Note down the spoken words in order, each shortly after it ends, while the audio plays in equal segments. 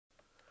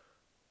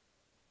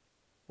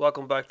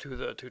Welcome back to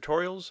the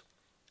tutorials,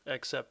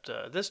 except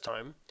this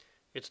time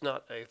it's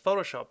not a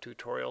Photoshop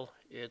tutorial,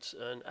 it's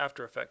an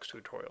After Effects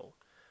tutorial.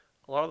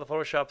 A lot of the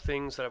Photoshop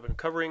things that I've been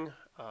covering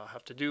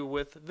have to do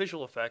with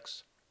visual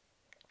effects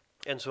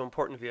and some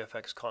important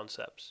VFX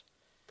concepts.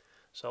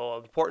 So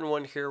an important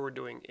one here we're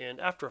doing in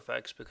After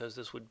Effects because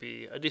this would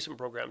be a decent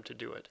program to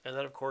do it. And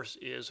that of course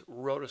is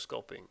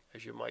rotoscoping,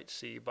 as you might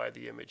see by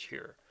the image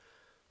here.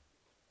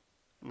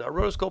 Now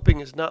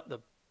rotoscoping is not the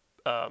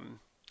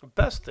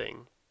best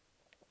thing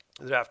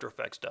that After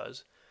Effects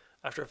does.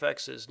 After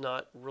Effects is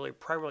not really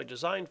primarily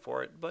designed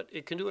for it, but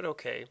it can do it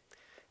okay.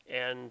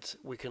 And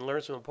we can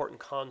learn some important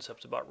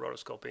concepts about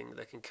rotoscoping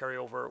that can carry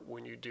over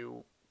when you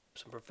do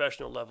some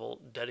professional level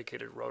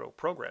dedicated roto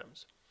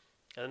programs.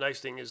 And the nice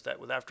thing is that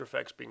with After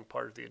Effects being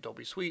part of the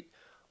Adobe suite,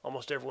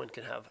 almost everyone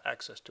can have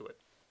access to it.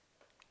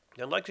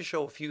 Now, I'd like to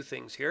show a few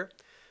things here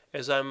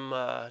as I'm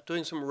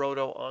doing some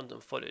roto on some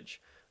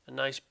footage. A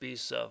nice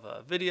piece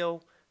of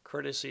video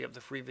courtesy of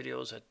the free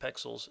videos at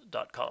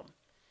pexels.com.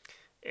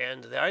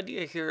 And the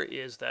idea here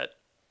is that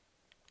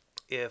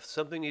if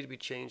something needed to be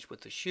changed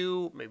with the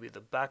shoe, maybe the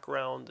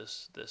background,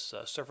 this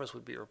surface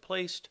would be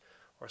replaced,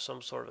 or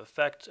some sort of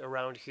effect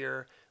around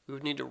here, we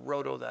would need to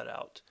roto that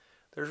out.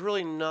 There's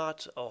really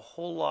not a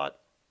whole lot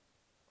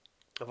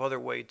of other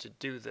way to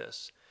do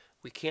this.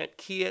 We can't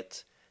key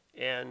it,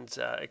 and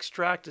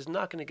extract is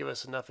not going to give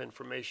us enough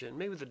information,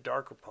 maybe the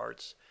darker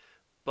parts,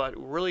 but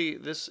really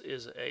this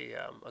is a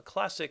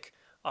classic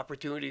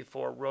opportunity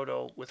for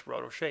roto with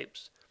roto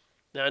shapes.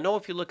 Now I know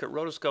if you look at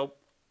rotoscope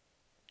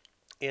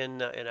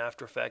in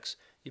After Effects,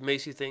 you may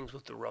see things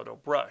with the roto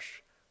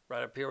brush.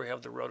 Right up here we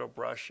have the roto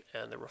brush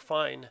and the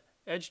refine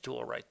edge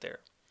tool right there.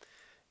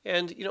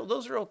 And you know,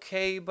 those are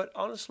okay, but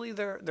honestly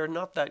they're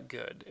not that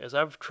good. As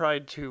I've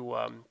tried to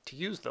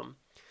use them,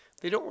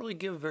 they don't really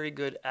give very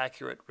good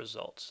accurate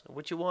results. And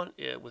what you want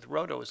with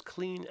roto is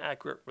clean,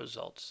 accurate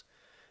results.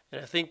 And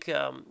I think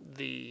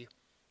the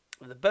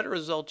better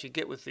results you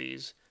get with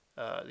these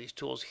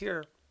tools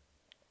here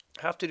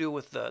have to do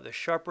with the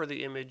sharper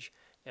the image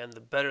and the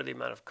better the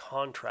amount of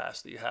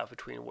contrast that you have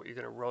between what you're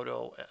going to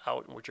roto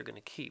out and what you're going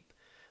to keep.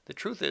 The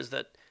truth is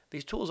that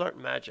these tools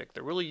aren't magic.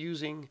 They're really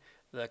using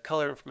the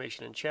color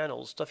information in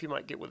channels, stuff you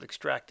might get with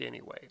extract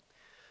anyway.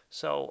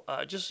 So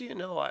just so you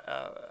know,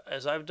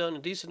 as I've done a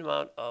decent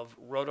amount of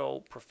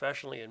roto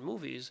professionally in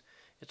movies,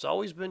 it's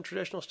always been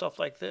traditional stuff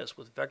like this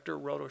with vector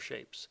roto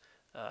shapes.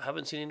 I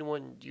haven't seen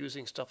anyone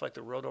using stuff like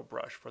the roto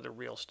brush for the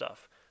real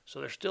stuff. So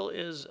there still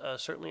is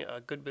certainly a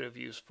good bit of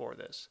use for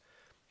this.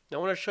 Now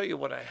I want to show you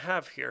what I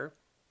have here.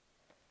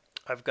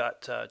 I've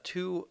got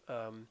two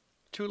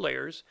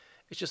layers.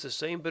 It's just the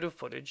same bit of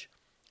footage,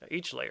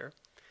 each layer.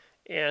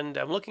 And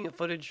I'm looking at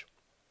footage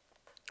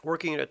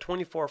working at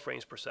 24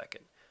 frames per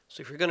second.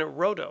 So if you're going to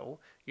roto,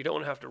 you don't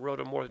want to have to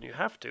roto more than you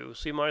have to,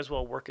 so you might as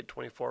well work at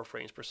 24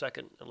 frames per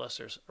second unless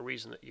there's a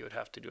reason that you would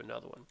have to do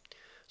another one.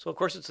 So of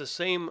course it's the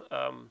same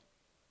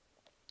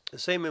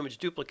image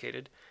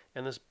duplicated,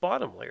 and this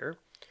bottom layer,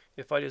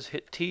 if I just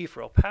hit T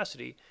for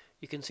opacity,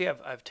 you can see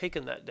I've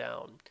taken that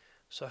down.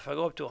 So if I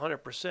go up to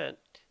 100%,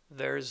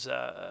 there's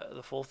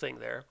the full thing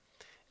there.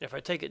 And if I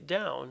take it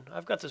down,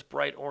 I've got this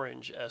bright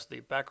orange as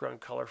the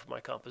background color for my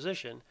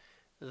composition.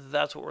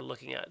 That's what we're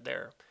looking at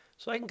there.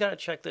 So I can kind of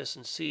check this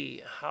and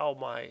see how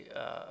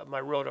my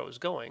roto is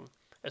going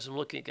as I'm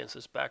looking against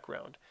this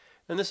background.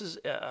 And this is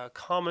a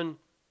common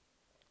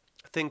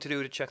thing to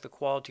do to check the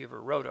quality of a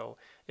roto,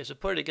 is to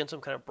put it against some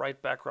kind of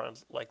bright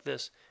background like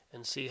this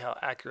and see how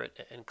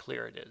accurate and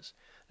clear it is.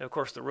 And of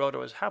course the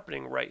roto is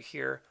happening right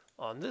here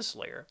on this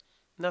layer,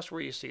 and that's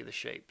where you see the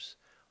shapes.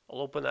 I'll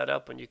open that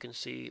up and you can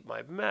see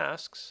my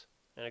masks,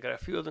 and I got a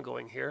few of them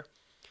going here.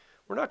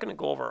 We're not going to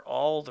go over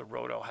all the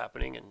roto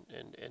happening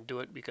and do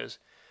it because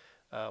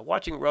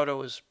watching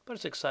roto is about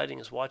as exciting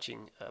as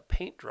watching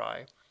paint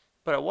dry,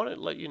 but I want to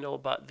let you know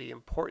about the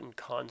important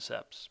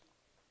concepts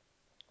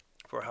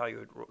for how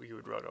you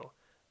would roto.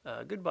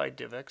 Goodbye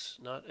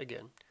DivX, not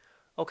again.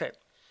 Okay,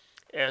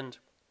 and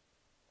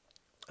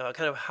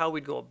kind of how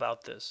we'd go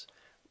about this.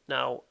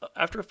 Now,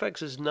 After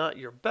Effects is not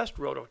your best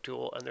roto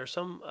tool, and there's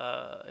some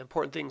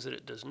important things that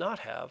it does not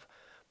have,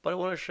 but I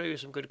want to show you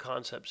some good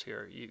concepts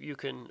here. You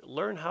can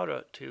learn how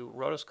to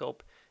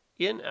rotoscope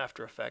in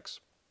After Effects,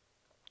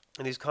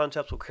 and these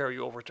concepts will carry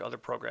you over to other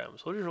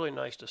programs, which is really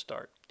nice to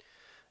start.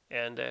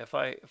 And if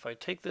I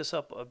take this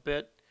up a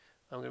bit,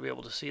 I'm going to be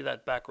able to see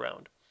that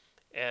background.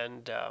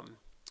 And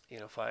you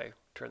know, if I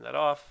turn that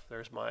off,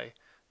 there's my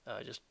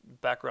just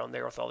background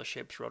there with all the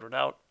shapes rotoed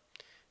out,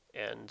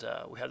 and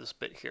we have this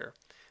bit here.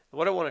 And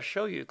what I want to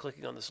show you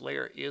clicking on this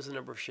layer is the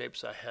number of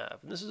shapes I have,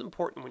 and this is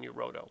important when you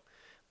roto.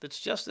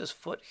 That's just this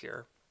foot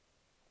here,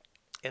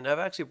 and I've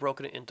actually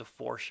broken it into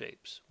 4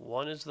 shapes.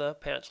 One is the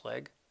pants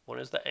leg, one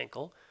is the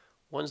ankle,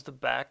 one's the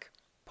back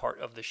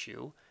part of the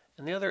shoe,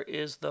 and the other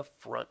is the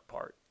front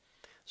part.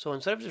 So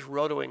instead of just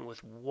rotoing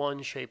with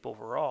one shape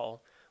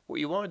overall, what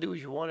you want to do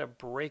is you want to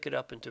break it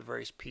up into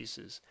various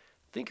pieces.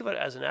 Think of it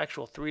as an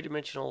actual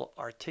three-dimensional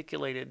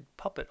articulated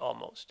puppet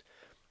almost.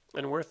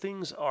 And where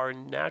things are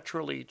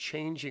naturally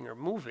changing or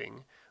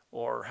moving,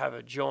 or have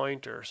a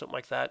joint or something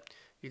like that,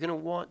 you're going to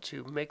want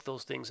to make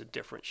those things a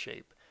different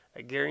shape.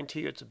 I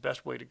guarantee you it's the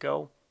best way to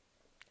go.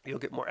 You'll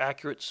get more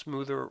accurate,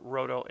 smoother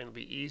roto, and it'll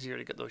be easier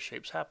to get those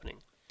shapes happening.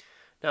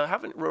 Now I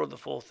haven't rotoed the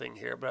full thing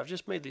here, but I've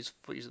just made these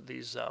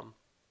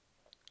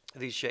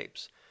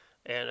shapes,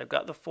 and I've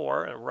got the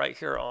four, and I'm right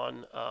here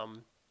on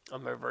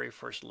my very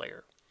first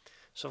layer.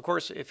 So of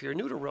course, if you're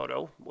new to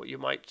roto, what you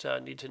might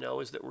need to know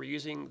is that we're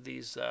using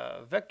these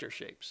vector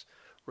shapes.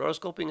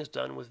 Rotoscoping is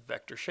done with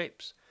vector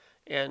shapes,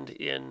 and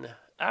in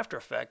After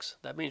Effects,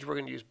 that means we're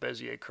going to use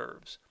Bezier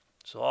curves.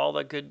 So all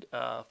that good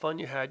fun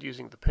you had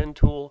using the pen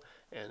tool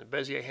and the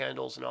Bezier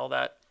handles and all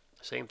that,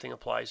 same thing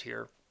applies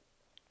here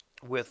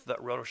with the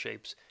roto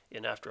shapes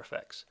in After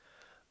Effects.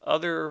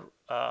 Other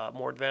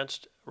more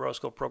advanced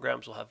rotoscope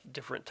programs will have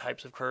different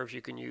types of curves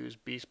you can use,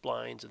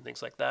 B-splines and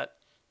things like that.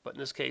 But in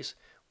this case,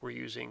 we're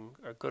using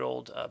our good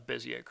old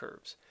Bezier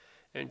curves.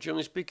 And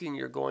generally speaking,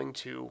 you're going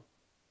to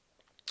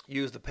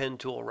use the pen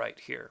tool right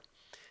here.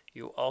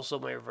 You also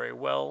may very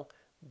well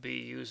be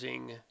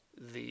using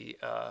the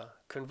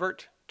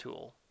convert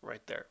tool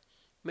right there.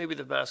 Maybe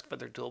the mask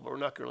feather tool, but we're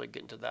not going to really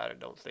get into that, I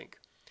don't think.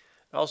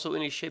 Also,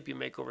 any shape you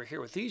make over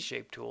here with these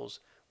shape tools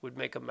would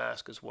make a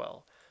mask as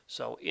well.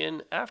 So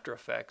in After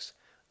Effects,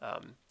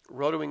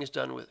 rotoing is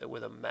done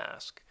with a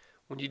mask.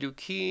 When you do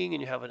keying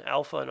and you have an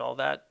alpha and all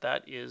that,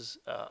 that is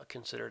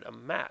considered a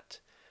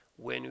matte.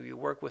 When you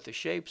work with the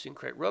shapes and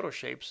create roto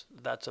shapes,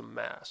 that's a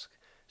mask.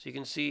 So you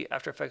can see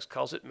After Effects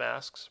calls it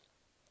masks,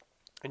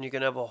 and you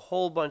can have a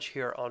whole bunch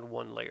here on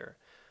one layer.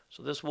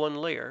 So this one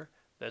layer,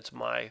 that's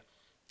my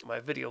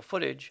video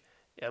footage,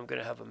 I'm going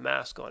to have a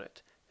mask on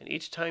it. And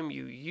each time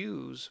you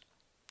use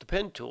the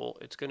pen tool,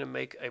 it's going to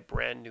make a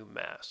brand new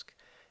mask.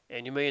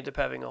 And you may end up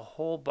having a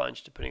whole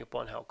bunch depending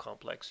upon how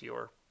complex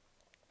your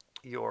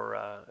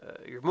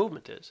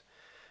movement is.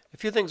 A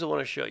few things I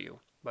want to show you.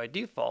 By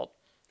default,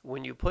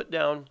 when you put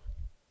down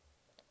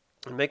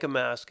and make a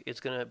mask, it's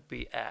going to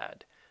be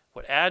add.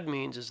 What add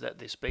means is that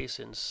the space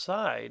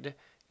inside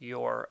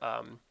your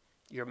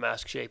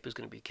mask shape is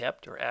going to be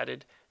kept or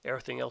added.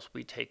 Everything else will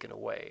be taken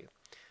away.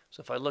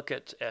 So if I look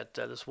at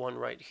this one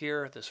right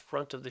here, this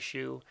front of the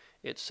shoe,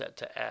 it's set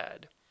to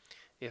add.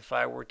 If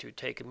I were to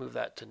take and move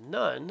that to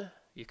none,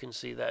 you can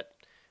see that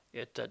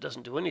it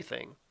doesn't do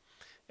anything.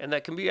 And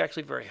that can be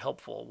actually very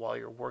helpful while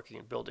you're working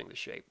and building the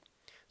shape.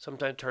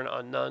 Sometimes turn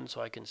on none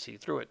so I can see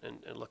through it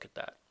and look at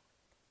that.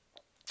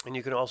 And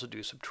you can also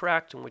do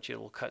subtract, in which it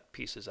will cut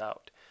pieces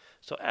out.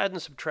 So add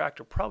and subtract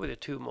are probably the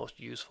two most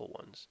useful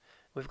ones.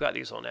 We've got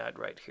these on add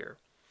right here.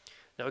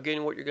 Now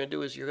again, what you're going to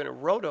do is you're going to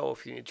roto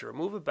if you need to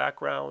remove a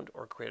background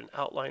or create an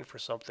outline for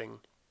something,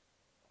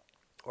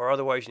 or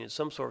otherwise you need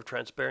some sort of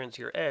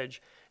transparency or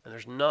edge, and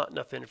there's not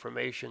enough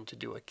information to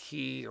do a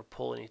key or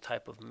pull any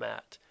type of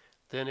matte.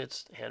 Then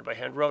it's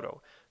hand-by-hand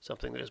roto,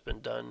 something that has been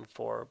done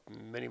for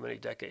many, many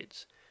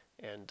decades.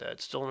 And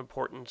it's still an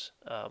important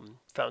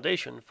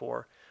foundation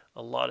for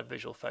a lot of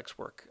visual effects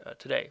work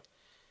today.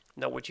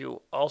 Now what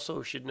you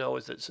also should know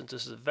is that since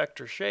this is a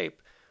vector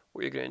shape,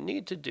 what you're going to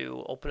need to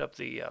do, open up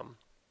the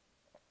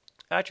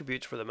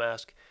attributes for the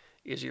mask,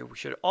 is you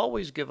should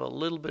always give a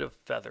little bit of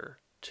feather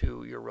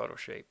to your roto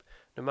shape.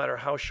 No matter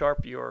how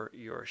sharp your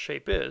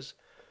shape is,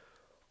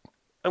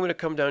 I'm going to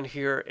come down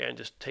here and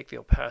just take the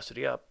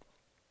opacity up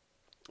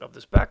of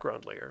this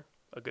background layer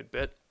a good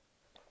bit.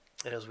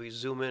 And as we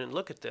zoom in and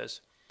look at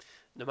this,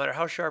 no matter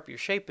how sharp your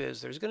shape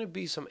is, there's going to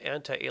be some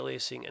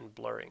anti-aliasing and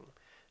blurring.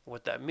 And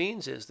what that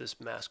means is this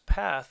mask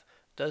path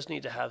does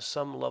need to have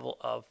some level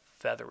of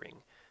feathering.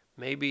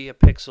 Maybe a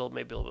pixel,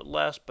 maybe a little bit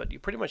less, but you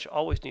pretty much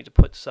always need to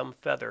put some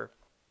feather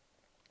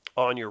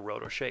on your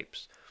roto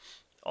shapes.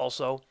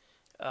 Also,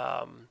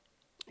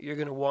 you're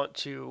going to want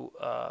to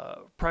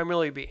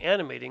primarily be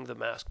animating the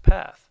mask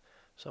path.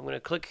 So I'm going to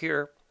click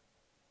here,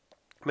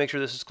 make sure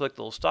this is clicked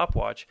the little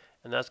stopwatch,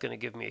 and that's going to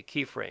give me a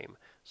keyframe.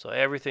 So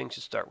everything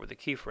should start with a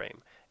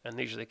keyframe, and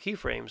these are the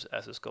keyframes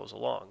as this goes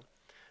along.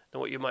 Now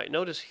what you might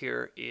notice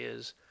here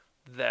is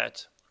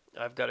that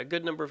I've got a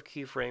good number of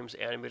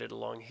keyframes animated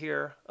along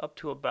here, up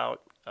to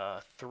about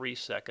 3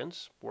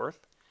 seconds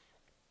worth.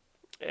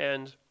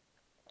 And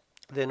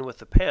then with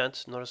the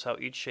pants, notice how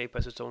each shape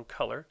has its own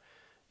color.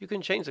 You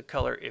can change the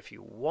color if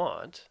you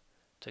want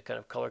to kind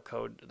of color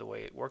code the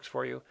way it works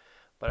for you,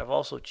 but I've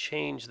also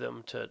changed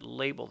them to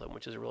label them,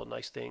 which is a real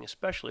nice thing,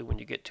 especially when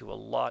you get to a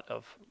lot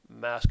of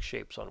mask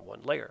shapes on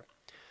one layer.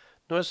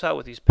 Notice how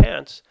with these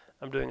pants,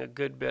 I'm doing a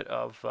good bit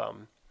of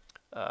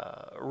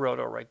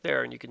roto right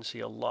there, and you can see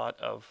a lot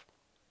of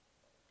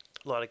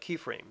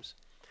keyframes.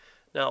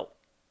 Now,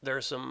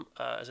 there's some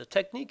as a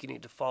technique you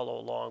need to follow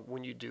along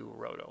when you do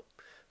roto.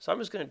 So I'm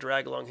just going to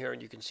drag along here,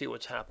 and you can see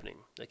what's happening.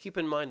 Now, keep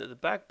in mind that the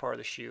back part of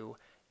the shoe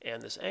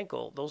and this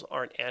ankle, those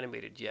aren't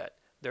animated yet.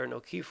 There are no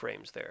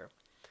keyframes there.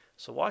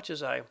 So watch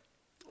as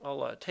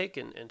I'll take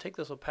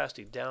this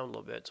opacity down a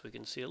little bit so we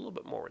can see a little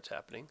bit more what's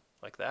happening,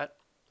 like that.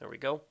 There we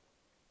go.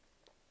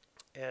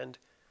 And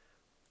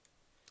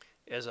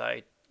as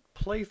I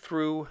play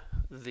through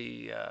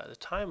the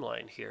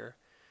timeline here,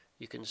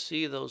 you can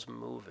see those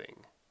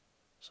moving.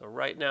 So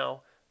right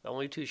now, The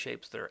only two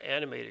shapes that are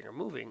animating or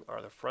moving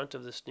are the front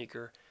of the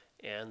sneaker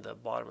and the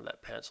bottom of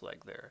that pants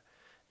leg there.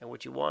 And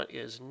what you want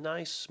is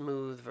nice,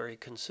 smooth, very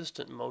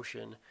consistent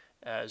motion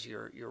as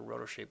your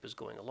roto shape is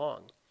going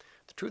along.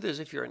 The truth is,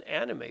 if you're an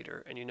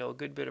animator and you know a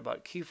good bit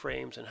about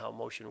keyframes and how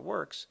motion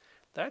works,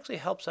 that actually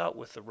helps out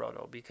with the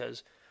roto,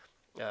 because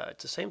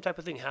it's the same type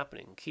of thing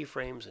happening.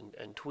 Keyframes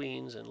and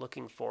tweens and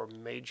looking for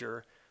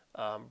major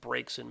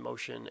breaks in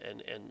motion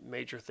and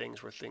major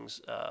things where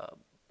things,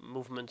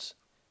 movements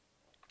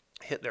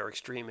hit their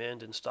extreme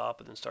end and stop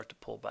and then start to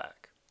pull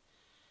back.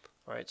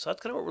 All right, so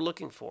that's kind of what we're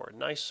looking for,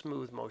 nice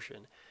smooth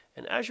motion.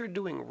 And as you're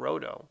doing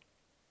roto,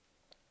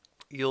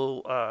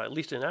 you'll, at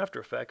least in After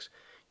Effects,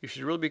 you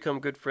should really become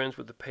good friends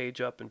with the page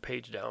up and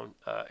page down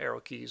arrow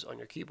keys on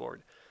your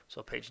keyboard.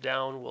 So page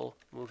down will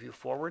move you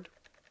forward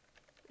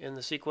in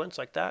the sequence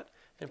like that,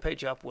 and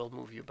page up will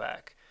move you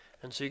back.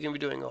 And so you're going to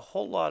be doing a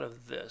whole lot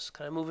of this,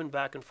 kind of moving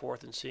back and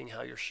forth and seeing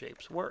how your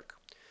shapes work.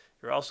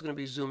 You're also going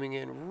to be zooming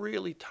in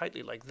really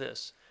tightly like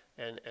this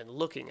and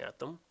looking at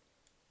them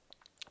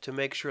to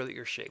make sure that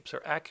your shapes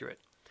are accurate.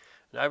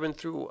 And I've been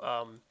through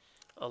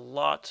a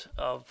lot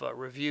of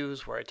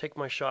reviews where I take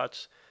my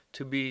shots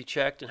to be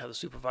checked and have the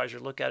supervisor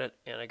look at it,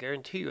 and I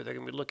guarantee you they're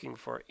going to be looking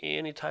for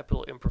any type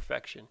of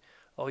imperfection.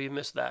 Oh, you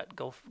missed that.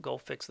 Go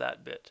fix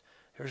that bit.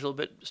 Here's a little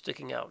bit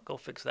sticking out. Go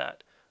fix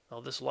that.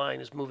 Oh, this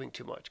line is moving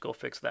too much. Go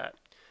fix that.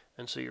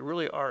 And so you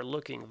really are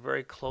looking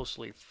very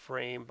closely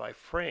frame by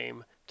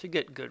frame to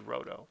get good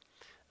roto.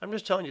 I'm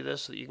just telling you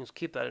this so that you can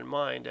keep that in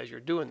mind as you're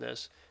doing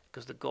this,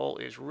 because the goal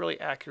is really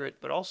accurate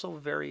but also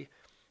very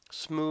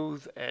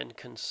smooth and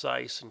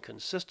concise and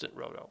consistent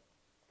roto.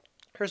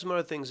 Here's some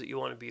other things that you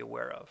want to be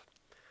aware of.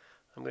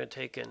 I'm going to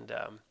take and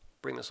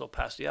bring this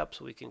opacity up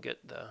so we can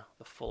get the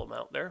full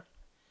amount there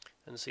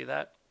and see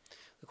that.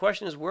 The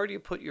question is, where do you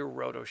put your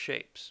roto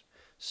shapes?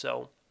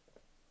 So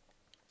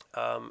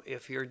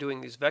if you're doing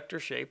these vector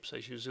shapes,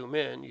 as you zoom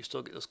in, you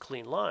still get those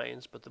clean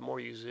lines, but the more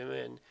you zoom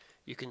in,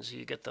 you can see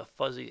you get the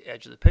fuzzy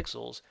edge of the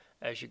pixels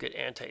as you get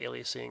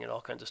anti-aliasing and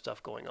all kinds of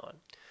stuff going on.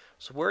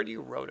 So where do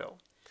you roto?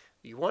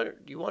 You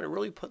want to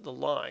really put the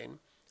line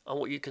on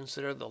what you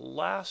consider the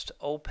last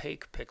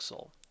opaque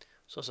pixel.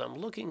 So as I'm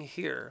looking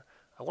here,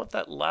 I want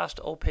that last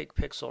opaque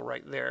pixel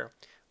right there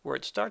where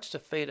it starts to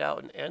fade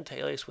out and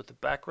anti-alias with the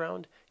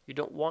background. You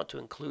don't want to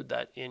include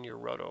that in your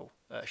roto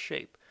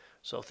shape.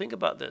 So think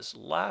about this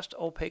last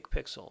opaque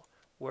pixel.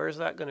 Where is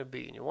that going to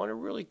be? And you want to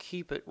really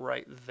keep it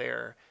right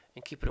there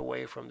and keep it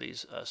away from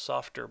these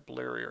softer,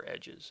 blurrier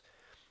edges.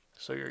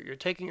 So you're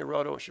taking your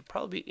roto, it should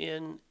probably be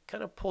in,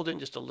 kind of pulled in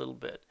just a little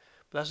bit.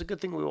 But that's a good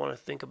thing we want to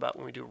think about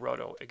when we do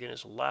roto. Again,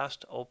 is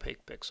last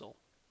opaque pixel.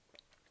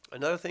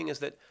 Another thing is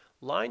that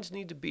lines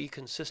need to be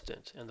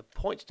consistent and the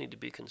points need to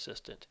be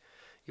consistent.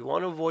 You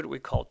want to avoid what we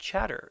call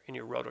chatter in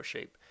your roto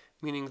shape,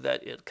 meaning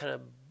that it kind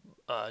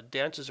of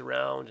dances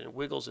around and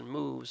wiggles and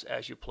moves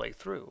as you play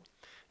through.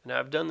 And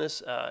I've done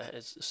this,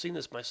 seen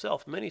this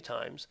myself many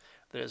times,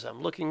 that as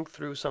I'm looking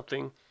through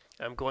something,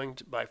 I'm going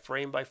by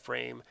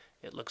frame,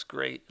 it looks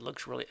great, it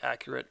looks really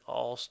accurate,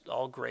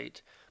 all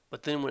great,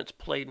 but then when it's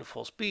played in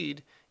full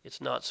speed,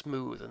 it's not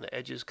smooth and the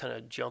edges kind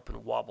of jump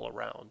and wobble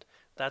around.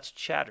 That's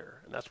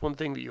chatter, and that's one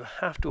thing that you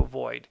have to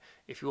avoid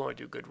if you want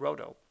to do good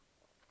roto.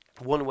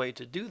 One way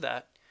to do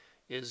that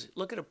is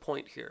look at a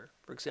point here.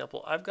 For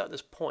example, I've got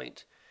this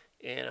point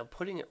and I'm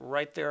putting it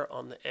right there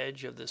on the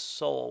edge of this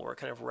sole where it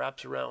kind of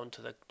wraps around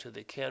to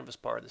the canvas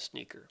bar of the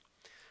sneaker.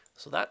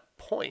 So that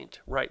point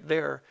right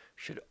there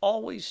should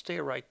always stay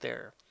right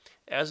there.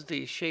 As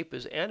the shape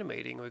is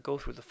animating, we go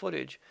through the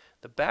footage,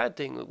 the bad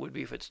thing would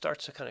be if it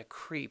starts to kind of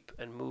creep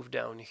and move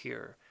down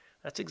here.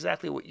 That's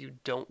exactly what you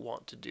don't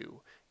want to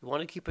do. You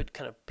want to keep it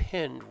kind of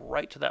pinned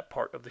right to that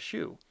part of the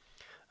shoe.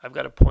 I've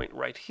got a point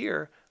right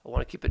here. I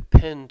want to keep it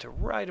pinned to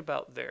right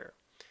about there.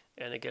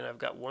 And again, I've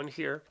got one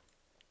here.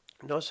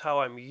 Notice how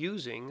I'm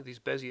using these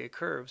Bezier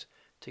curves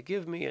to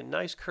give me a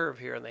nice curve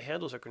here, and the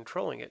handles are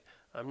controlling it.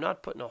 I'm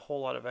not putting a whole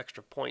lot of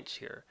extra points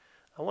here.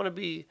 I want to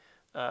be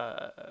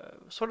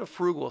sort of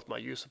frugal with my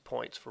use of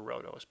points for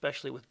roto,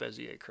 especially with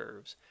Bezier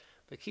curves.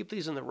 But keep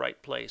these in the right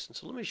place. And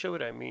so let me show you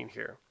what I mean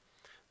here.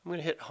 I'm going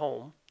to hit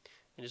home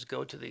and just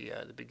go to the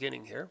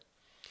beginning here.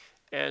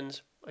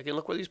 And again,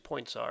 look where these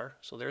points are.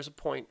 So there's a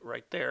point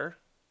right there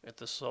at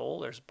the sole.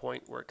 There's a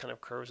point where it kind of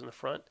curves in the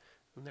front.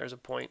 And there's a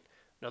point,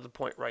 another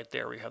point right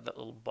there where you have that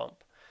little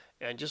bump.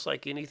 And just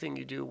like anything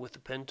you do with the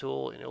pen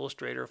tool in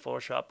Illustrator,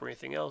 Photoshop, or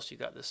anything else, you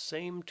got the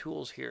same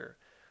tools here.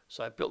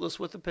 So I built this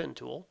with the pen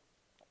tool.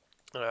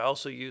 And I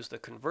also use the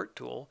convert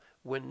tool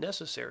when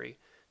necessary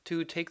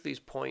to take these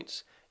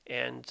points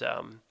and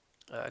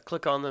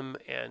click on them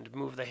and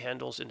move the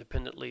handles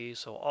independently.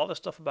 So all the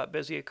stuff about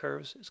Bezier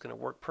curves is going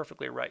to work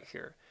perfectly right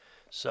here.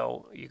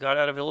 So you got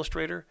out of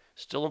Illustrator,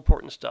 still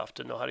important stuff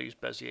to know how to use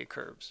Bezier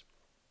curves.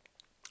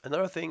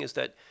 Another thing is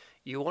that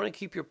you want to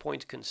keep your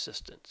points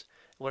consistent.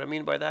 What I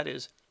mean by that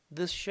is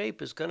this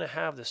shape is going to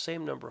have the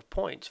same number of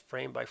points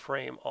frame by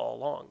frame all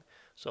along.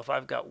 So if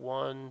I've got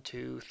 1,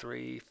 2,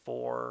 3,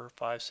 4,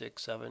 5,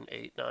 6, 7,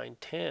 8, 9,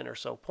 10 or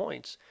so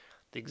points,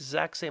 the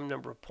exact same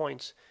number of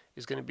points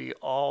is going to be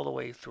all the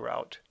way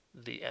throughout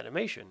the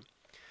animation.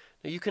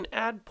 Now you can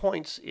add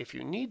points if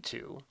you need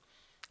to,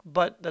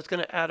 but that's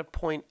going to add a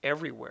point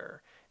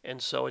everywhere.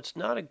 And so it's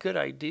not a good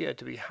idea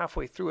to be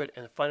halfway through it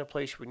and find a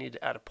place where we need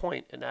to add a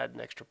point and add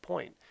an extra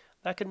point.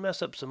 That can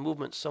mess up some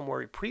movement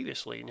somewhere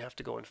previously and you have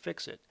to go and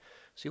fix it.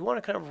 So you want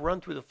to kind of run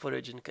through the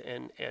footage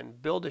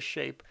and build a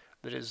shape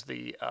that is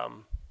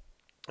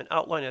an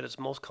outline at its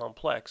most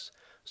complex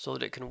so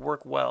that it can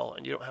work well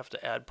and you don't have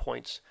to add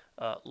points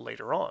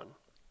later on.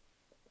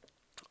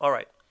 All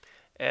right,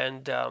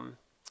 and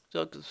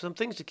so some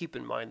things to keep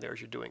in mind there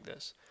as you're doing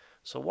this.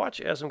 So watch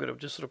as I'm going to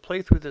just sort of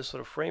play through this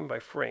sort of frame by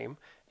frame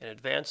and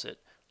advance it.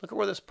 Look at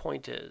where this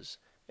point is,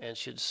 and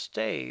should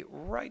stay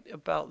right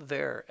about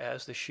there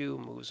as the shoe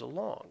moves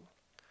along.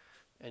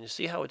 And you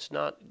see how it's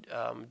not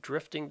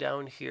drifting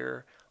down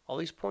here. All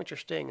these points are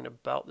staying in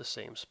about the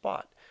same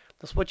spot.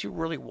 That's what you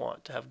really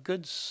want, to have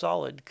good,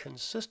 solid,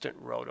 consistent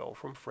roto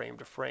from frame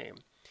to frame.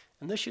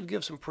 And this should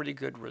give some pretty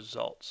good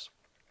results.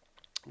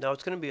 Now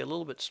it's going to be a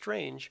little bit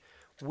strange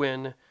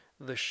when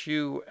the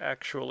shoe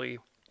actually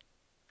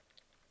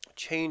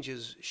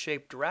changes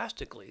shape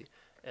drastically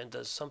and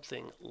does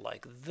something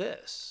like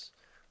this,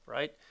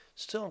 right?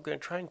 Still, I'm going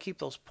to try and keep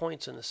those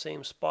points in the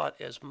same spot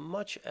as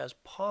much as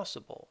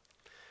possible.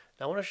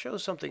 Now I want to show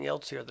something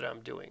else here that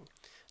I'm doing.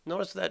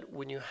 Notice that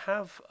when you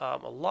have a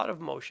lot of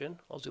motion,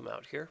 I'll zoom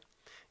out here,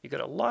 you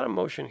got a lot of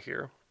motion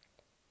here,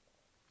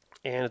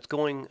 and it's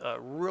going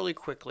really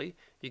quickly,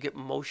 you get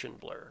motion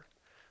blur.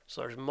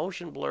 So there's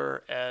motion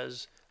blur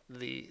as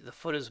the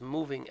foot is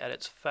moving at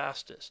its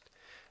fastest.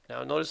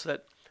 Now notice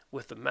that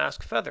with the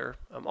mask feather,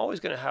 I'm always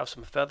going to have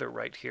some feather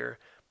right here,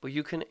 but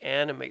you can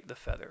animate the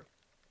feather.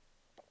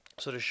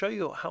 So to show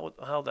you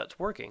how that's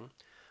working,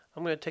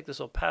 I'm going to take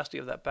this opacity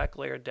of that back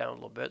layer down a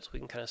little bit so we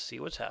can kind of see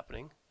what's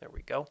happening. There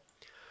we go.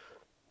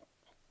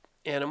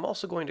 And I'm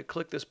also going to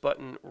click this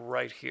button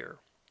right here.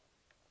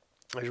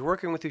 As you're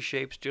working with these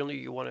shapes, generally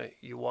you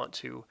want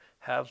to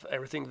have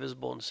everything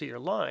visible and see your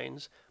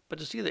lines, but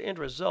to see the end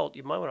result,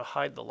 you might want to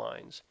hide the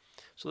lines.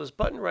 So this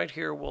button right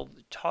here will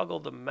toggle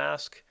the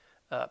mask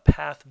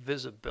path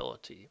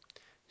visibility.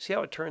 See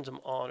how it turns them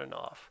on and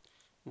off.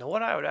 Now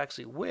what I would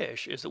actually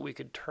wish is that we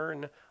could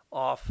turn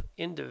off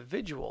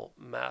individual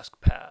mask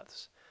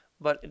paths,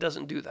 but it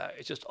doesn't do that.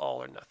 It's just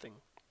all or nothing.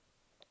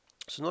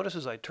 So notice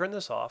as I turn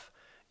this off,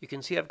 you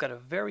can see I've got a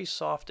very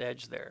soft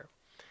edge there.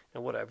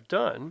 And what I've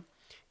done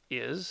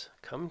is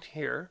come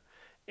here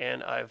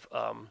and I've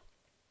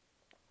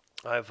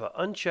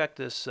unchecked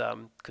this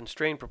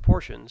constrained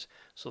proportions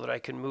so that I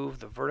can move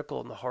the vertical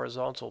and the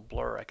horizontal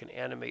blur. I can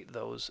animate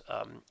those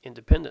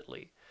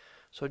independently.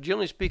 So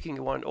generally speaking,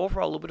 you want an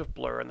overall little bit of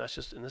blur, and that's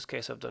just, in this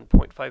case, I've done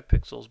 0.5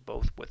 pixels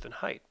both width and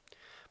height.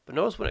 But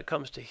notice when it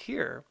comes to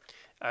here,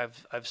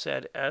 I've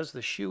said as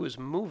the shoe is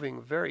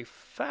moving very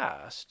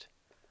fast,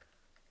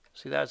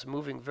 see that's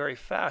moving very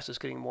fast, it's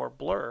getting more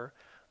blur.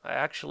 I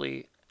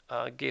actually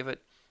gave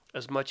it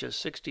as much as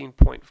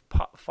 16.5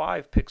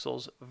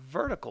 pixels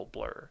vertical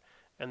blur.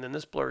 And then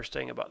this blur is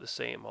staying about the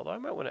same, although I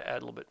might want to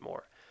add a little bit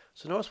more.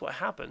 So notice what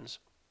happens.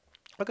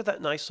 Look at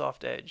that nice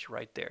soft edge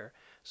right there.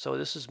 So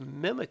this is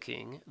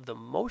mimicking the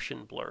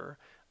motion blur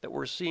that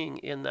we're seeing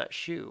in that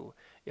shoe.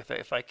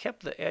 If I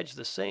kept the edge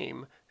the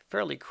same,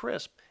 fairly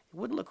crisp, it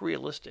wouldn't look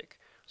realistic.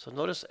 So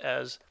notice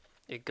as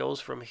it goes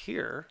from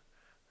here,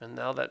 and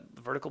now that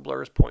vertical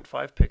blur is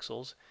 0.5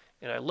 pixels,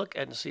 and I look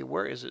at and see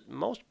where is it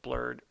most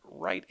blurred,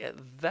 right at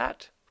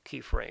that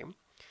keyframe.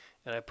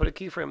 And I put a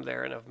keyframe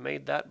there, and I've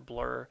made that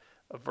blur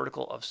a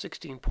vertical of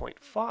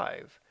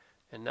 16.5.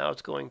 And now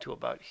it's going to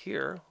about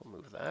here. We'll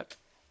move that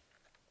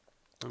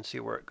and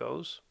see where it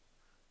goes.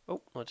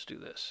 Oh, let's do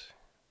this.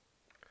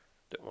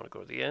 Don't want to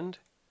go to the end.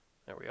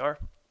 There we are.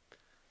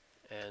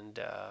 And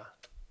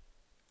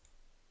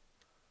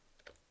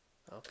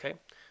okay,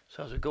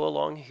 so as we go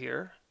along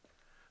here,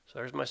 so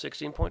there's my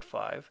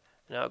 16.5.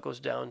 Now it goes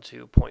down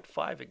to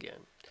 0.5 again.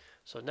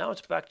 So now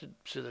it's back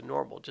to the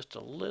normal, just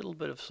a little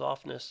bit of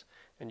softness,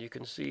 and you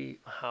can see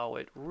how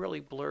it really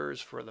blurs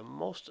for the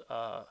most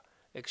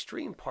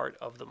extreme part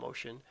of the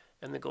motion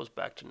and then goes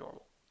back to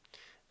normal.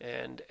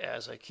 And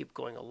as I keep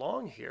going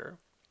along here,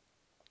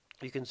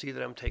 you can see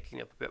that I'm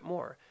taking up a bit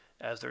more.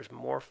 As there's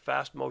more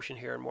fast motion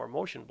here and more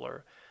motion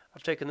blur,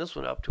 I've taken this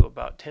one up to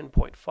about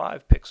 10.5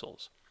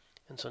 pixels.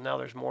 And so now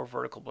there's more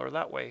vertical blur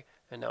that way,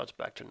 and now it's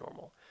back to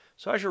normal.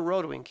 So as you're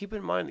rotoing, keep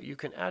in mind that you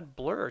can add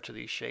blur to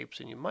these shapes,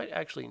 and you might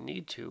actually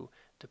need to,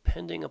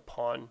 depending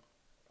upon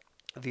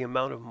the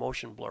amount of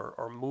motion blur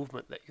or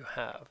movement that you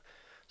have.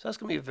 So that's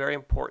going to be very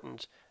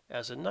important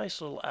as a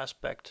nice little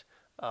aspect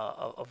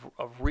of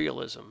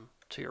realism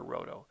to your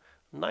roto.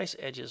 Nice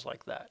edges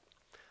like that.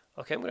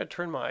 Okay, I'm going to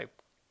turn my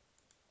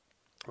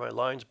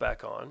lines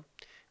back on,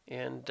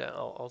 and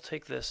I'll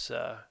take this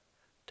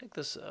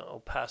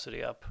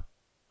opacity up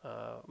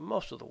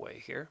most of the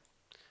way here.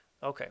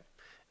 Okay,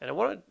 and I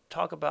want to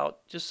talk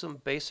about just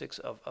some basics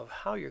of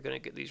how you're going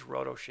to get these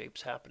roto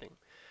shapes happening.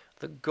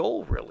 The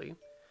goal really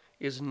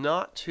is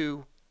not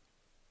to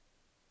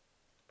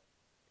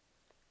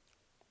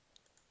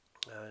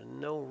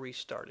no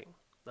restarting.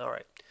 All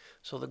right,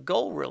 So the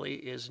goal really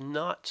is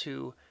not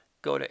to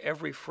go to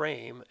every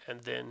frame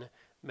and then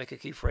make a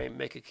keyframe,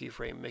 make a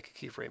keyframe, make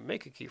a keyframe,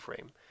 make a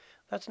keyframe.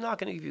 That's not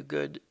going to give you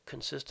good,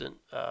 consistent,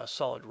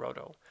 solid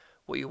roto.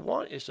 What you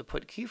want is to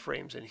put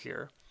keyframes in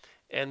here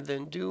and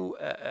then do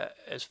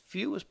as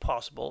few as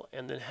possible,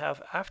 and then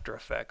have After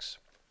Effects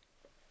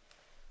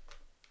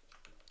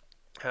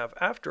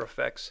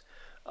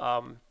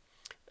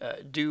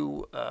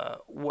do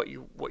what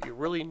you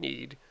really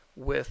need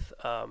with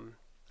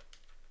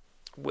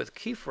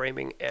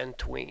keyframing and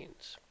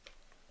tweens.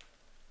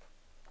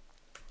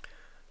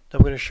 Now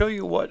I'm going to show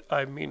you what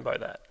I mean by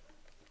that.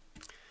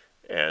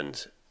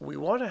 And we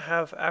want to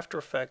have After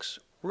Effects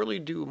really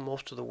do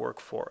most of the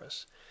work for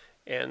us.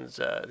 And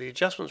the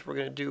adjustments we're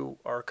going to do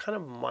are kind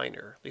of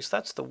minor. At least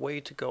that's the way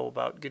to go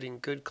about getting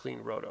good, clean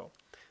roto.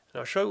 And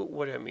I'll show you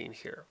what I mean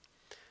here.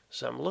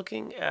 So I'm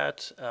looking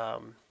at,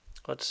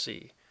 let's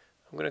see,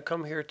 I'm going to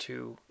come here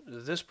to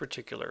this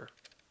particular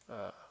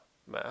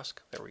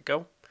mask. There we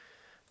go.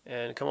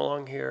 And come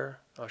along here.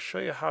 I'll show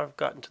you how I've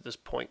gotten to this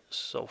point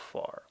so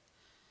far.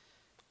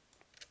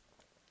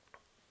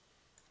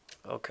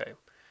 Okay,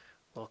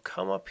 we'll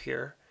come up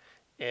here,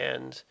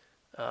 and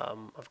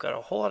I've got a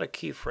whole lot of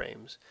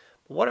keyframes.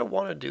 But what I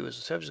want to do is,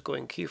 instead of just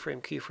going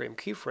keyframe, keyframe,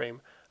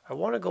 keyframe, I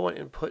want to go in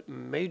and put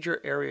major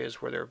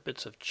areas where there are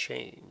bits of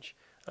change.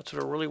 That's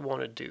what I really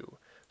want to do.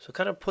 So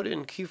kind of put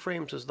in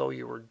keyframes as though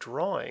you were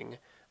drawing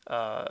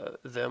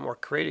them or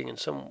creating in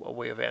some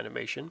way of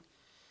animation,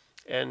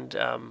 and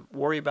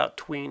worry about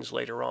tweens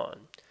later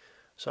on.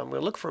 So I'm going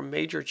to look for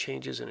major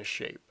changes in a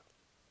shape.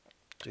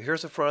 So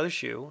here's the front of the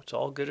shoe. It's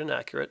all good and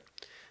accurate.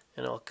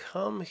 And I'll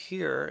come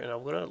here and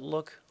I'm going to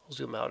look, I'll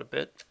zoom out a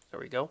bit. There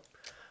we go.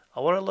 I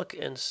want to look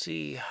and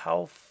see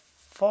how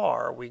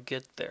far we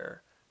get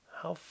there,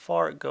 how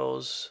far it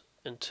goes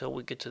until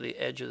we get to the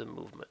edge of the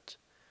movement.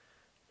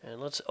 And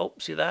let's, oh,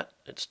 see that?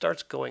 It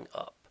starts going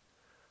up.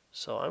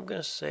 So I'm going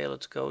to say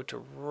let's go to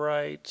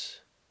right,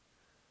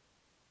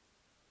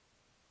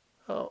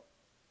 oh,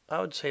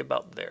 I would say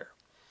about there.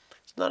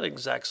 It's not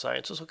exact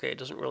science. It's okay. It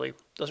doesn't really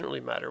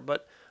matter.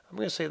 But I'm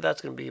going to say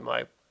that's going to be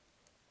my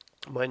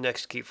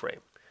next keyframe.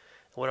 And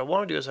what I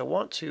want to do is I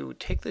want to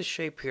take this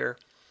shape here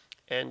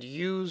and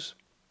use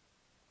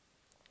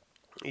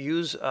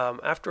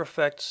After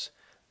Effects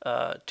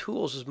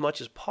tools as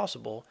much as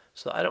possible,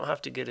 so that I don't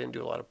have to get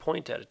into a lot of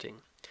point editing.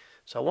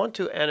 So I want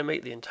to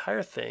animate the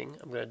entire thing.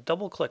 I'm going to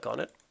double click on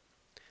it,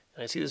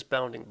 and I see this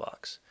bounding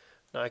box.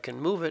 Now I can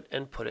move it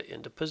and put it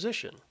into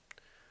position.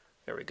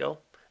 There we go.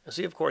 And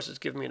see, of course, it's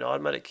giving me an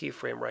automatic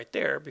keyframe right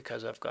there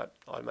because I've got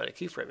automatic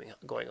keyframing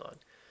going on,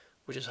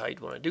 which is how you'd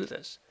want to do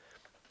this.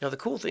 Now the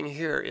cool thing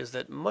here is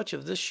that much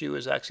of this shoe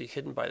is actually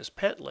hidden by this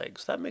pant leg,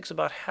 so that makes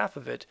about half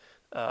of it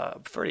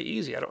fairly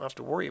easy. I don't have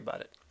to worry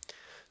about it.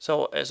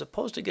 So as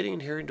opposed to getting in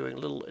here and doing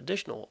little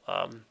additional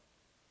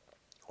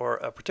or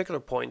particular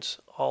points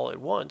all at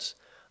once,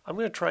 I'm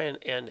going to try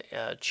and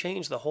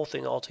change the whole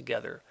thing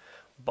altogether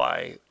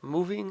by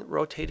moving,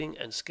 rotating,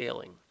 and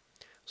scaling.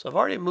 So I've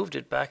already moved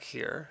it back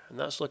here, and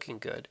that's looking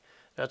good.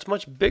 Now it's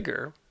much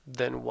bigger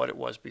than what it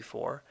was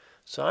before,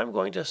 so I'm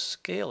going to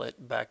scale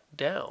it back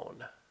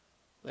down.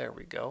 There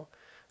we go.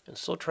 And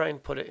still try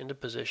and put it into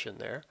position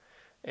there,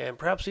 and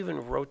perhaps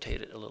even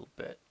rotate it a little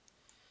bit.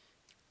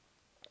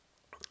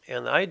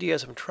 And the idea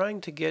is I'm trying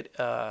to get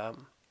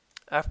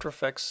After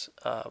Effects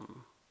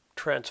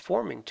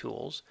transforming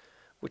tools,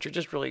 which are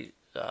just really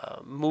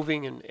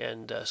moving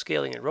and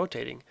scaling and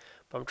rotating,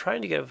 but I'm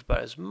trying to get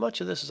about as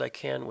much of this as I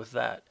can with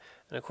that.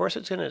 And of course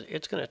it's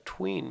gonna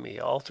tween me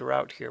all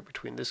throughout here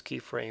between this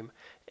keyframe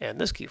and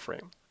this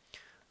keyframe.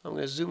 I'm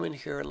going to zoom in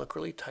here and look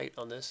really tight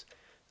on this.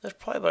 That's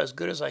probably about as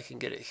good as I can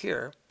get it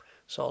here.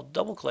 So I'll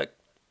double click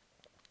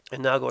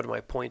and now go to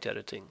my point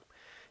editing.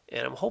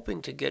 And I'm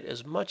hoping to get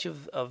as much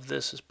of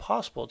this as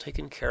possible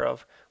taken care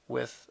of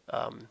with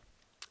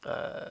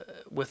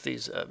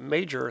these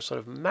major sort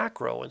of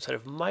macro instead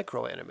of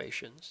micro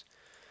animations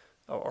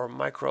or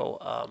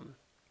micro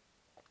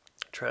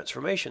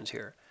transformations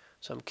here.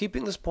 So I'm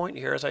keeping this point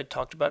here as I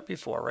talked about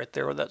before, right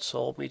there where that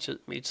sole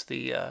meets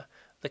the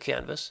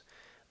canvas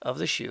of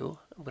the shoe.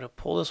 I'm going to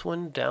pull this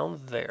one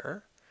down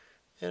there,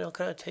 and I'll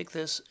kind of take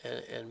this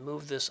and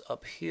move this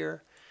up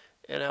here.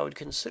 And I would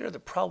consider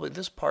that probably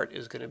this part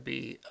is going to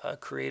be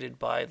created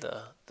by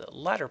the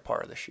latter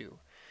part of the shoe.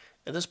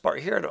 And this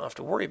part here I don't have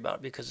to worry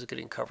about because it's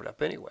getting covered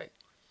up anyway.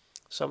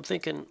 So I'm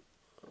thinking,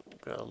 I'm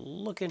going to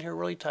look in here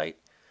really tight,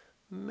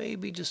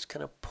 maybe just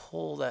kind of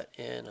pull that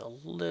in a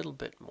little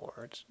bit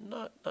more. It's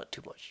not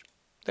too much.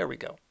 There we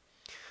go.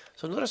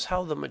 So notice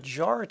how the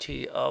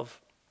majority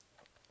of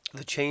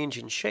the change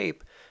in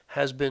shape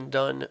has been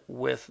done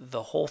with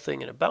the whole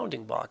thing in a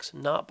bounding box,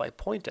 not by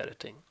point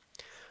editing.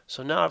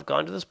 So now I've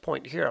gone to this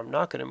point here. I'm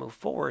not going to move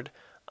forward.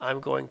 I'm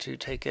going to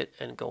take it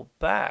and go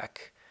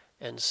back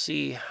and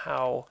see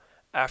how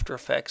After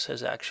Effects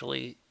has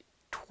actually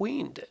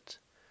tweened it.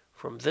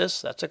 From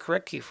this, that's a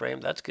correct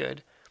keyframe, that's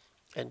good,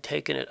 and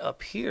taken it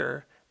up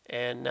here,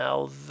 and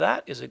now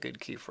that is a good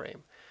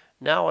keyframe.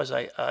 Now as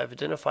I've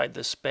identified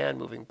this span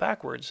moving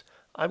backwards,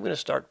 I'm going to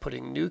start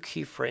putting new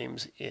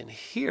keyframes in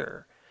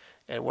here.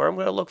 And where I'm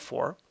going to look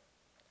for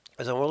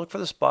is I'm going to look for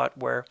the spot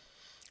where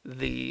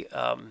the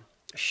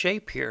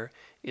shape here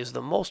is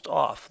the most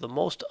off, the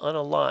most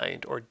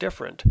unaligned or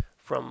different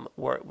from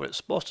what it's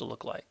supposed to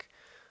look like.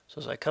 So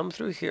as I come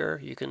through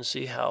here, you can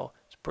see how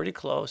it's pretty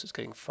close. It's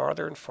getting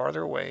farther and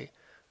farther away.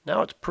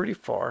 Now it's pretty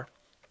far.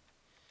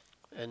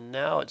 And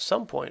now at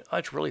some point, oh,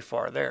 it's really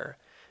far there.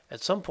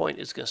 At some point,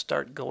 it's going to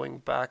start going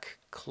back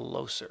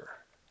closer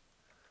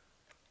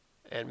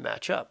and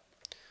match up.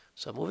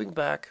 So moving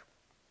back,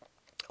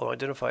 I'll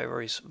identify a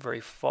very,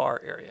 very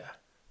far area.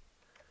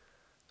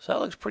 So that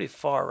looks pretty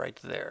far right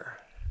there.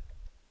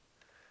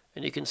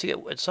 And you can see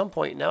at some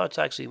point now it's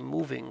actually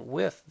moving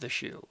with the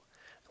shoe.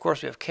 Of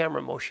course, we have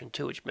camera motion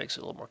too, which makes it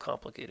a little more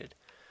complicated.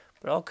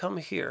 But I'll come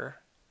here,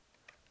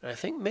 and I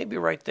think maybe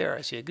right there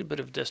I see a good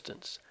bit of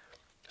distance.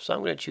 So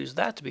I'm going to choose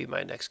that to be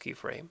my next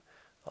keyframe.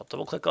 I'll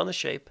double click on the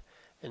shape,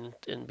 and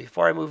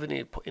before I move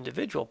any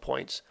individual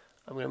points,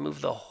 I'm going to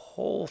move the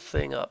whole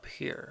thing up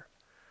here.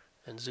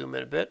 And zoom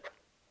in a bit,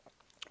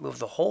 move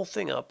the whole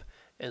thing up,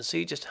 and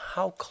see just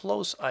how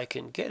close I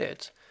can get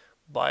it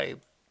by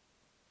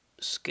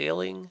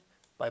scaling,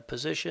 by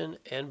position,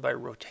 and by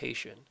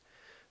rotation.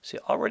 See,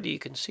 already you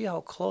can see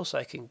how close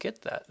I can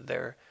get that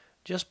there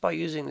just by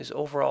using these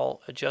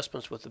overall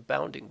adjustments with the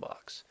bounding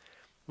box.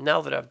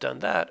 Now that I've done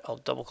that, I'll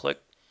double click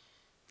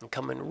and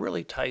come in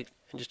really tight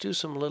and just do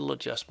some little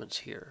adjustments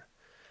here.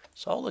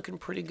 It's all looking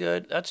pretty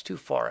good. That's too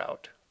far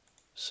out.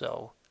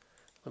 So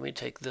let me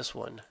take this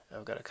one.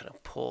 I've got to kind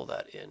of pull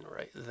that in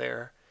right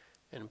there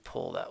and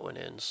pull that one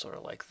in sort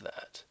of like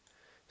that.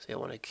 See, I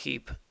want to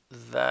keep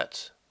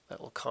that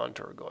little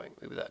contour going.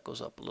 Maybe that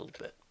goes up a little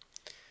bit.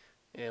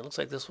 And it looks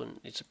like this one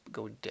needs to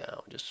go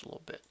down just a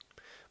little bit.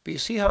 But you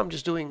see how I'm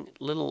just doing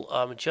little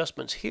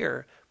adjustments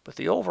here, but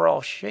the overall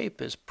shape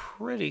is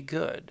pretty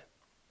good.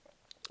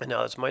 And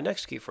now that's my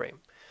next keyframe.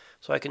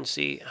 So I can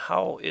see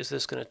how is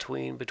this going to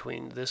tween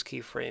between this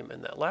keyframe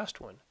and that last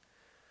one.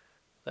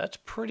 That's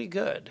pretty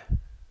good.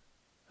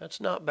 That's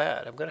not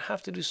bad. I'm going to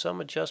have to do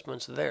some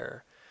adjustments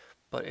there,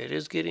 but it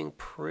is getting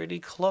pretty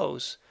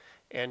close.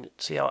 And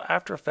see how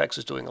After Effects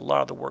is doing a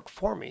lot of the work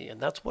for me, and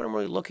that's what I'm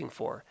really looking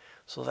for,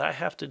 so that I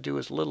have to do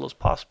as little as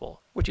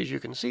possible, which as you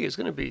can see is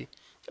going to be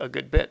a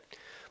good bit.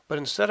 But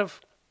instead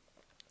of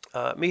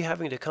me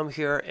having to come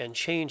here and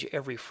change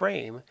every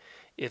frame,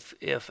 if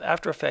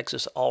After Effects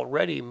is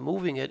already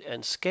moving it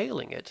and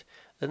scaling it,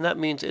 then that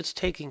means it's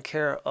taking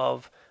care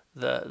of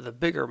the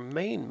bigger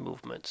main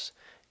movements.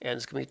 And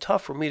it's going to be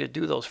tough for me to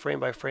do those frame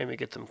by frame and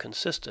get them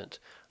consistent.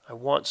 I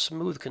want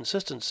smooth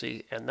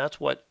consistency, and that's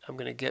what I'm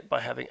going to get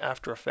by having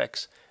After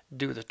Effects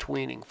do the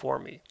tweening for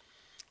me.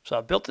 So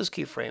I built this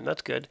keyframe.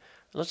 That's good.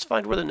 Let's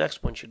find where the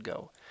next one should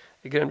go.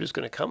 Again, I'm just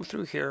going to come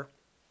through here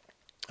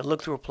and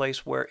look through a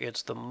place where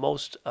it's the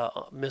most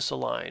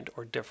misaligned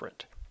or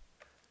different.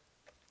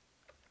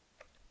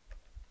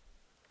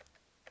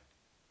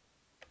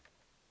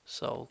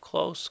 So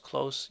close,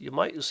 close. You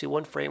might see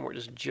one frame where it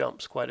just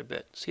jumps quite a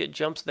bit. See, it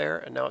jumps there,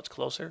 and now it's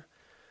closer.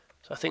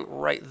 So I think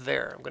right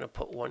there, I'm going to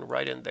put one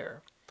right in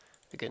there.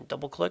 Again,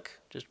 double click,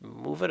 just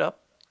move it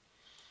up.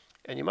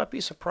 And you might be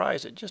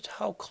surprised at just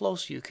how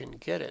close you can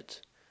get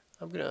it.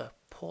 I'm going to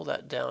pull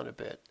that down a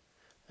bit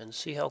and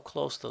see how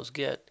close those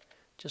get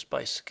just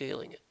by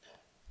scaling it.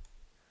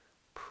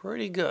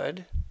 Pretty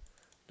good.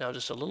 Now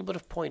just a little bit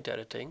of point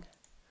editing.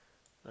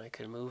 I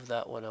can move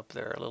that one up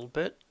there a little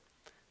bit.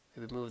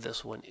 Maybe move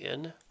this one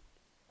in.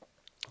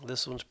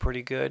 This one's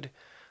pretty good.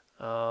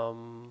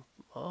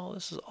 Oh,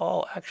 this is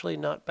all actually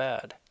not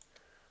bad.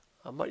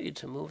 I might need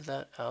to move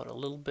that out a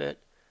little bit,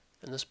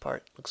 and this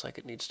part looks like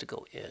it needs to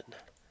go in.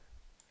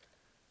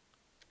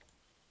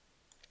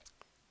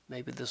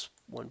 Maybe this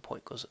one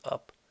point goes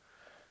up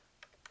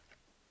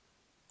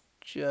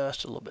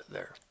just a little bit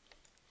there.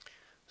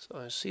 So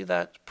I see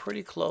that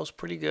pretty close,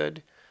 pretty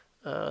good.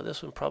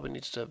 This one probably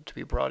needs to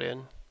be brought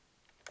in.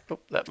 Oh,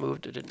 that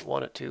moved. I didn't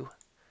want it to.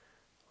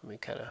 Let me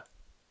kind of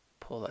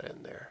pull that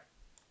in there.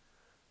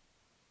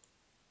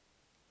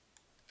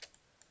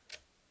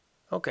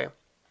 Okay,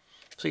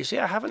 so you see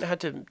I haven't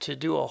had to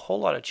do a whole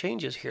lot of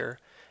changes here,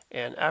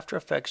 and After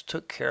Effects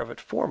took care of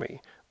it for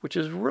me, which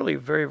is really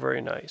very,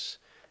 very nice.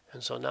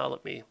 And so now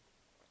let me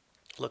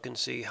look and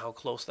see how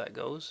close that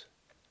goes.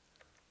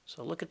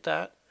 So look at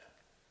that.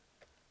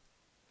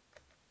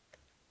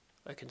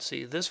 I can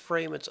see this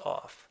frame it's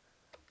off.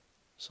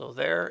 So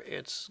there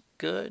it's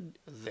good,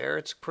 there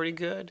it's pretty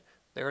good,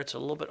 there it's a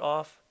little bit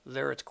off,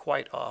 there it's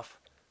quite off,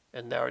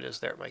 and there it is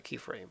there at my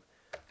keyframe.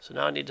 So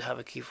now I need to have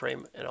a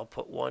keyframe, and I'll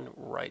put one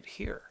right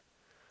here.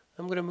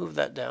 I'm going to move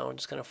that down,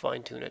 just kind of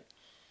fine tune it.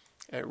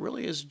 And it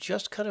really is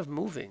just kind of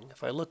moving.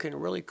 If I look in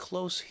really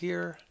close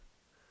here,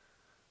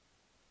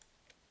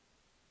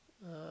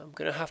 I'm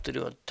going to have to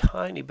do a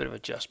tiny bit of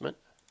adjustment.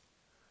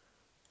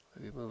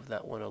 Maybe move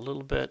that one a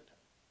little bit.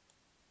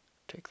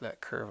 Take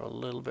that curve a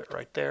little bit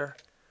right there.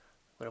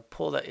 I'm going to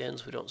pull that in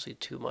so we don't see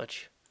too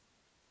much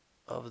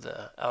of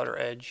the outer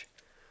edge.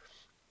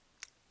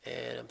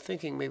 And I'm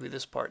thinking maybe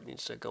this part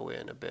needs to go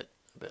in a bit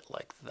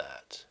like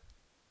that.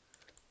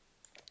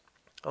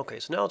 Okay,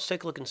 so now let's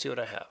take a look and see what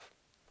I have.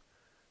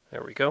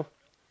 There we go.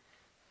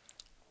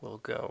 We'll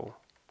go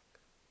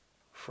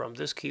from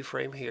this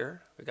keyframe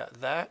here. We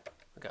got that,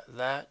 we got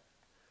that,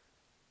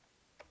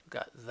 we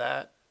got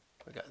that,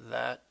 we got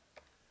that,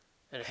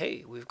 and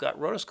hey, we've got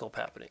rotoscope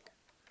happening.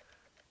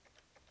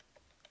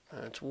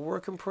 And it's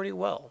working pretty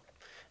well.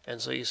 And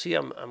so you see,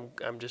 I'm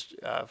just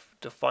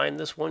define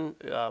this one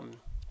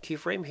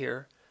keyframe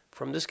here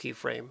from this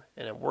keyframe,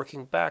 and I'm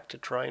working back to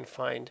try and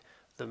find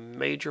the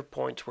major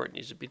points where it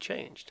needs to be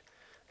changed.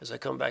 As I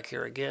come back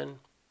here again,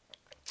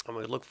 I'm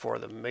going to look for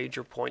the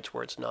major points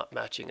where it's not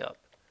matching up.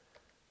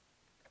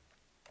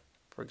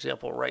 For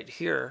example, right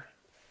here,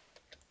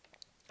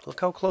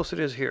 look how close it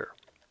is here.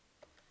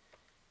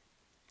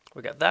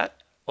 We got that.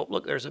 Oh,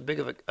 look, there's a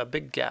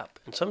big gap.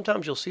 And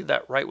sometimes you'll see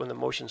that right when the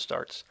motion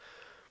starts.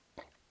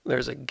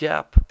 There's a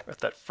gap at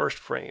that first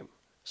frame.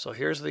 So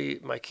here's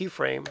my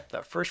keyframe,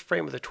 that first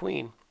frame of the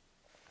tween.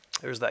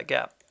 There's that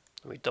gap.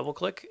 Let me double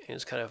click and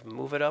just kind of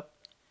move it up.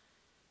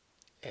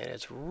 And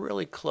it's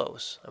really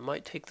close. I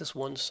might take this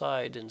one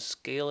side and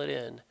scale it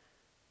in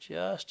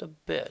just a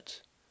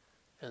bit.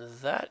 And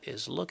that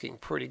is looking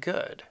pretty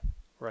good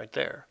right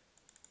there.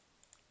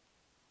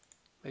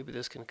 Maybe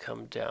this can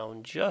come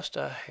down just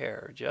a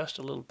hair, just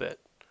a little bit,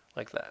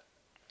 like that.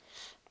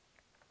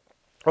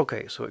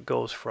 Okay, so it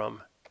goes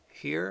from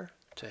here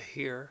to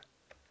here,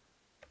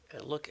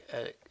 and look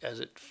at it as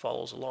it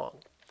follows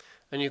along.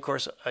 And of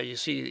course, you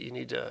see you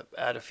need to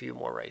add a few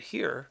more right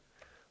here,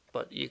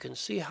 but you can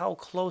see how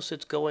close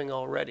it's going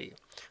already.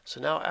 So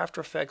now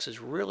After Effects is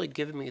really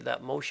giving me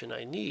that motion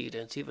I need,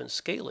 and it's even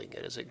scaling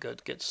it as it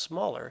gets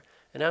smaller,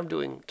 and I'm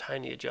doing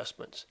tiny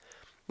adjustments.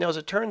 Now, as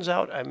it turns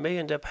out, I may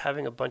end up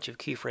having a bunch of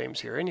keyframes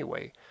here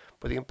anyway,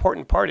 but the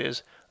important part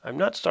is I'm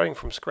not starting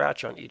from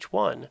scratch on each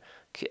one.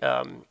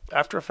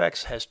 After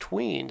Effects has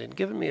tweened and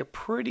given me a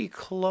pretty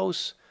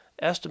close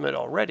estimate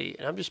already,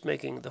 and I'm just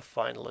making the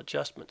final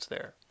adjustments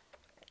there.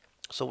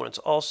 So when it's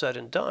all said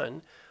and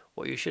done,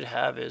 what you should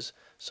have is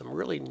some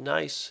really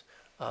nice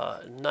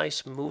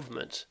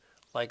movement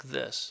like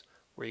this,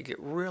 where you get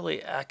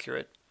really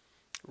accurate,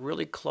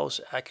 really close,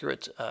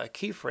 accurate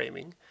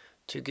keyframing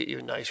to get you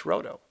a nice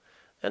roto.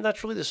 And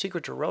that's really the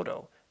secret to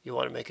roto. You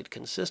want to make it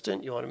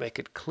consistent, you want to make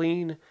it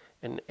clean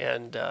and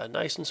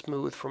nice and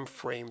smooth from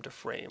frame to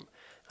frame.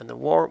 And the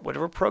more,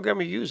 whatever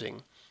program you're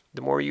using,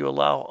 the more you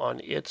allow on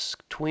its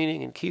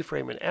tweening and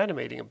keyframe and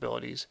animating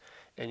abilities,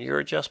 and your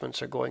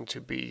adjustments are going to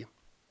be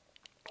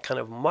kind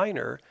of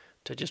minor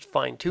to just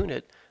fine tune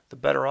it, the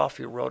better off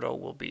your roto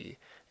will be.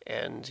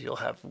 And you'll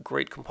have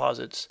great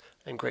composites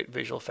and great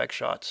visual effect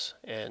shots,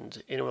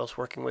 and anyone else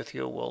working with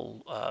you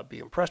will be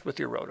impressed with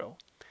your roto.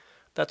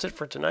 That's it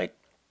for tonight.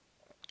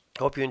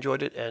 Hope you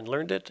enjoyed it and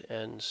learned it,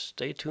 and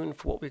stay tuned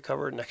for what we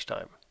cover next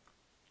time.